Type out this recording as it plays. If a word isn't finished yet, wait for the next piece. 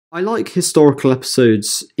I like historical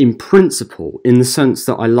episodes in principle, in the sense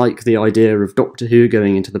that I like the idea of Doctor Who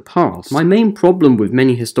going into the past. My main problem with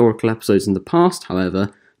many historical episodes in the past,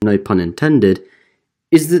 however, no pun intended,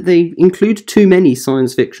 is that they include too many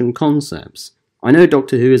science fiction concepts. I know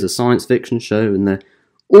Doctor Who is a science fiction show and they're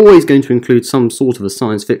always going to include some sort of a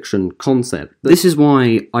science fiction concept. But this is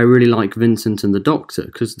why I really like Vincent and the Doctor,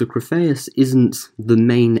 because the Crephaeus isn't the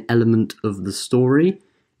main element of the story.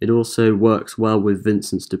 It also works well with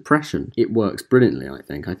Vincent's depression. It works brilliantly, I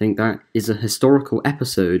think. I think that is a historical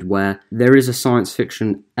episode where there is a science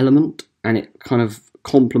fiction element and it kind of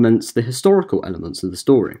complements the historical elements of the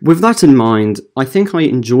story. With that in mind, I think I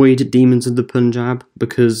enjoyed Demons of the Punjab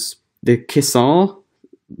because the Kisar,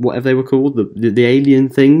 whatever they were called, the alien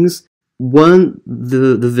things, weren't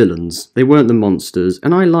the villains. They weren't the monsters,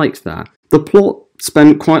 and I liked that. The plot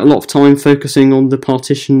spent quite a lot of time focusing on the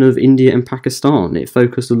partition of India and Pakistan. It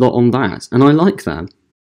focused a lot on that, and I like that.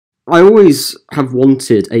 I always have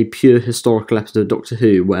wanted a pure historical episode of Doctor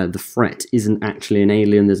Who where the threat isn't actually an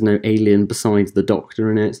alien, there's no alien besides the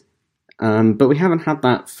Doctor in it. But we haven't had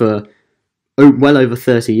that for well over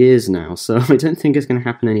 30 years now, so I don't think it's going to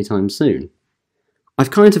happen anytime soon.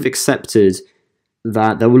 I've kind of accepted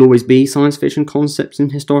that there will always be science fiction concepts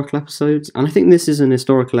in historical episodes, and I think this is an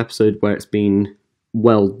historical episode where it's been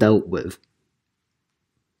well dealt with.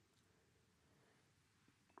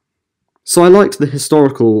 So I liked the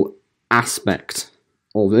historical aspect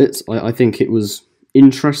of it. I think it was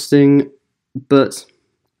interesting, but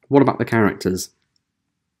what about the characters?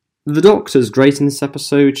 The Doctor's great in this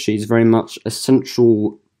episode. She's very much a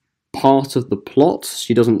central part of the plot.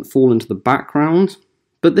 She doesn't fall into the background.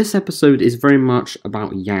 But this episode is very much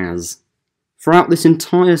about Yaz. Throughout this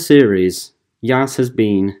entire series, Yaz has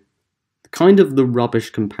been kind of the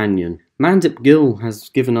rubbish companion. Mandip Gill has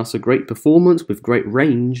given us a great performance with great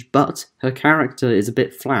range, but her character is a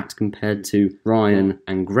bit flat compared to Ryan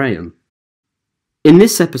and Graham. In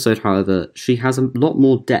this episode, however, she has a lot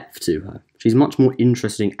more depth to her. She's much more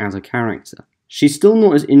interesting as a character. She's still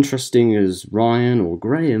not as interesting as Ryan or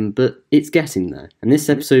Graham, but it's getting there. And this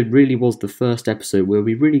episode really was the first episode where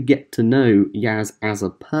we really get to know Yaz as a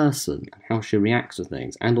person, and how she reacts to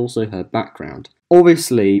things, and also her background.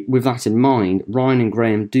 Obviously, with that in mind, Ryan and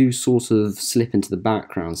Graham do sort of slip into the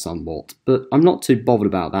background somewhat, but I'm not too bothered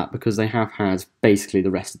about that because they have had basically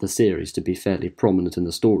the rest of the series to be fairly prominent in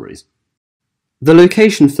the stories. The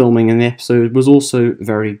location filming in the episode was also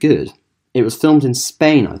very good. It was filmed in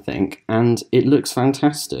Spain, I think, and it looks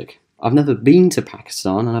fantastic. I've never been to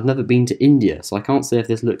Pakistan and I've never been to India, so I can't say if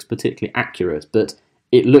this looks particularly accurate, but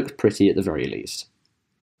it looked pretty at the very least.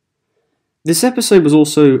 This episode was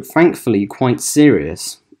also, thankfully, quite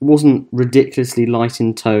serious. It wasn't ridiculously light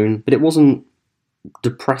in tone, but it wasn't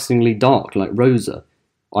depressingly dark like Rosa.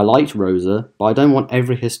 I liked Rosa, but I don't want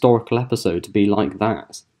every historical episode to be like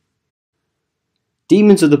that.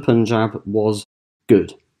 Demons of the Punjab was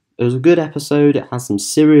good. It was a good episode. It has some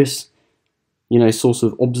serious, sort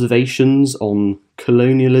of observations on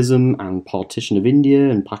colonialism and partition of India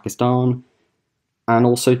and Pakistan, and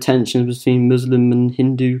also tensions between Muslim and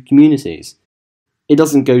Hindu communities. It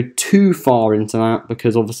doesn't go too far into that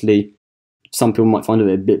because obviously some people might find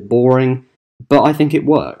it a bit boring, but I think it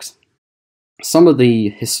works. Some of the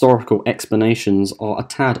historical explanations are a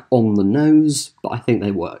tad on the nose, but I think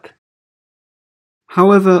they work.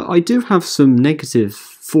 However, I do have some negative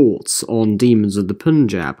thoughts on Demons of the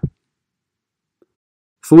Punjab.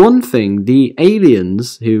 For one thing, the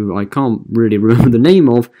aliens, who I can't really remember the name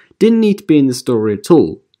of, didn't need to be in the story at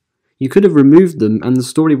all. You could have removed them and the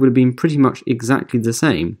story would have been pretty much exactly the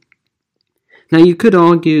same. Now you could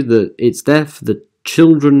argue that it's there for the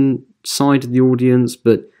children side of the audience,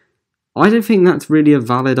 but I don't think that's really a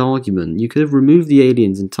valid argument. You could have removed the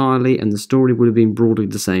aliens entirely and the story would have been broadly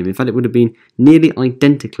the same. In fact, it would have been nearly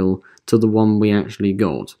identical to the one we actually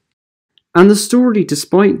got. And the story,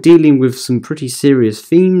 despite dealing with some pretty serious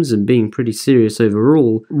themes and being pretty serious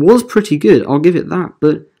overall, was pretty good, I'll give it that,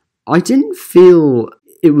 but I didn't feel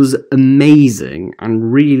it was amazing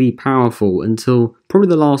and really powerful until probably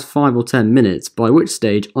the last 5 or 10 minutes, by which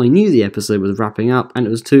stage I knew the episode was wrapping up and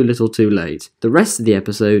it was too little too late. The rest of the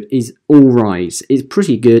episode is alright, it's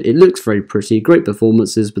pretty good, it looks very pretty, great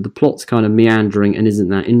performances, but the plot's kind of meandering and isn't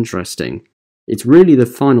that interesting. It's really the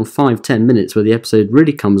final 5-10 minutes where the episode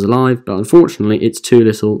really comes alive, but unfortunately it's too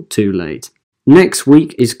little too late. Next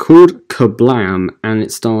week is called Kablam, and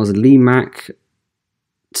it stars Lee Mack,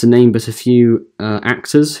 to name but a few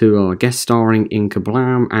actors who are guest starring in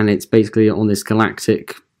Kablam, and it's basically on this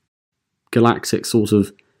galactic sort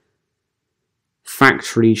of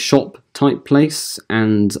factory shop type place,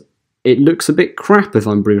 and it looks a bit crap if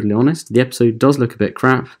I'm brutally honest. The episode does look a bit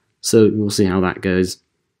crap, So we'll see how that goes.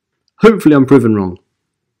 Hopefully I'm proven wrong.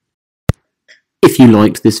 If you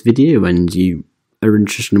liked this video and you are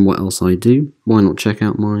interested in what else I do, why not check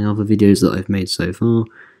out my other videos that I've made so far?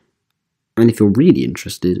 And if you're really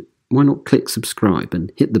interested, why not click subscribe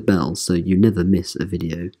and hit the bell so you never miss a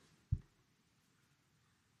video.